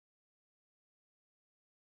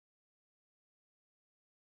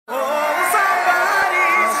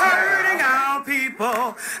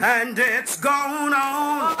and it's gone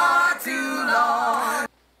on far too long.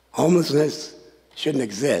 Homelessness shouldn't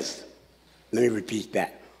exist. Let me repeat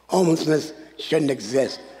that. Homelessness shouldn't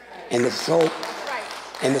exist in the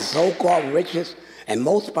so-called richest and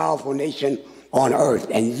most powerful nation on earth,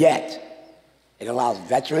 and yet it allows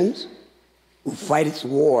veterans who fight its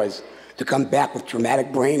wars to come back with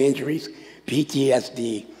traumatic brain injuries,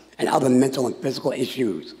 PTSD, and other mental and physical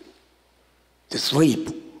issues to sleep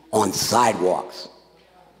on sidewalks,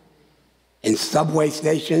 in subway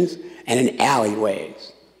stations, and in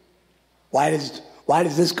alleyways. Why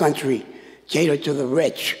does this country cater to the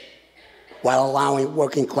rich while allowing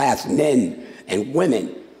working class men and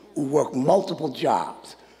women who work multiple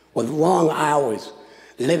jobs with long hours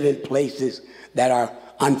live in places that are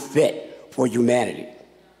unfit for humanity?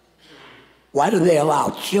 Why do they allow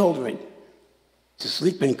children to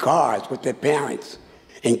sleep in cars with their parents,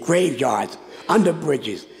 in graveyards, under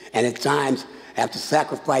bridges, and at times have to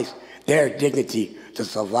sacrifice their dignity to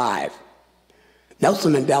survive?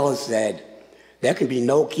 Nelson Mandela said, "There can be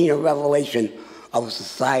no keener revelation of a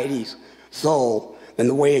society's soul than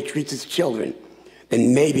the way it treats its children.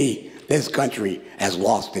 Then maybe this country has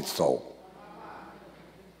lost its soul."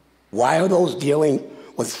 Why are those dealing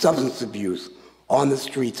with substance abuse on the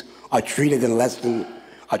streets are treated as less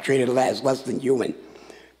than human?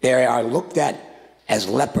 They are looked at as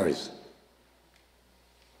lepers.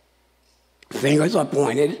 Fingers are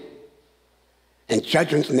pointed and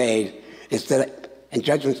judgments made.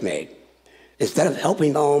 Instead of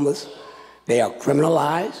helping the homeless, they are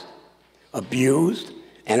criminalized, abused,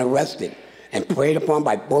 and arrested, and preyed upon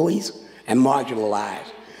by bullies and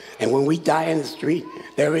marginalized. And when we die in the street,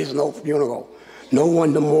 there is no funeral, no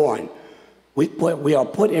one to mourn. We are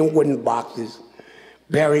put in wooden boxes,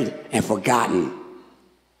 buried and forgotten.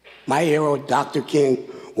 My hero, Dr. King,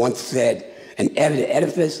 once said, "An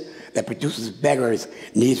edifice that produces beggars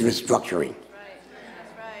needs restructuring."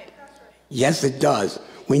 That's right. Yes, it does.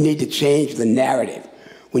 We need to change the narrative.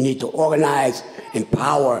 We need to organize,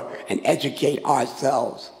 empower, and educate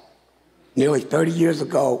ourselves. Nearly 30 years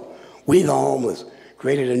ago, we, the homeless,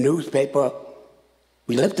 created a newspaper.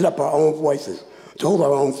 We lifted up our own voices, told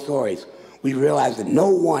our own stories. We realized that no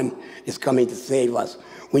one is coming to save us.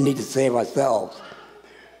 We need to save ourselves.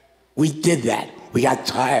 We did that. We got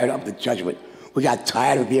tired of the judgment. We got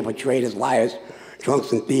tired of being portrayed as liars,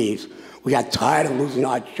 drunks, and thieves. We got tired of losing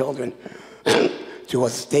our children to the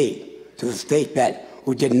state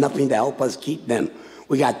who did nothing to help us keep them.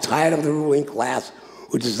 We got tired of the ruling class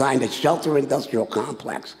who designed a shelter industrial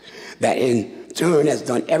complex that in turn has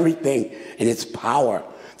done everything in its power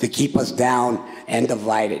to keep us down and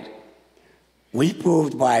divided. We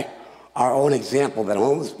proved by our own example that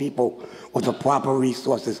homeless people with the proper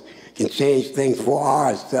resources can change things for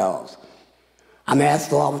ourselves. I'm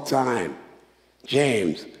asked all the time,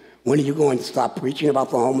 "James, when are you going to stop preaching about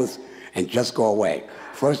the homeless and just go away?"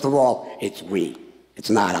 First of all, it's we. It's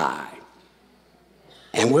not I.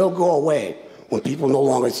 And we'll go away when people no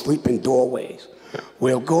longer sleep in doorways.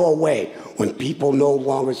 We'll go away when people no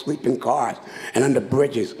longer sleep in cars and under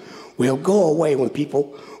bridges. We'll go away when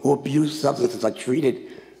people who abuse substances are treated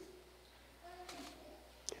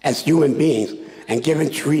as human beings and given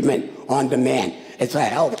treatment on demand. It's a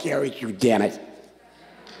health care issue, damn it.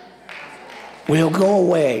 We'll go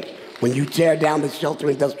away when you tear down the shelter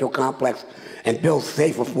industrial complex and build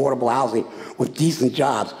safe, affordable housing with decent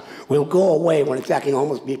jobs. We'll go away when attacking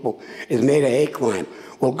homeless people is made a hate crime.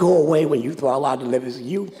 We'll go away when youth are allowed to live as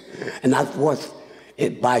youth and not forced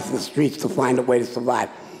by the streets to find a way to survive.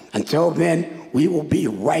 Until then, we will be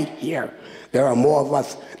right here. There are more of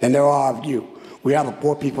us than there are of you. We are the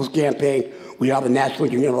Poor People's Campaign. We are the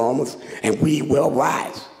National Union of the Homeless, and we will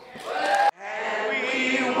rise.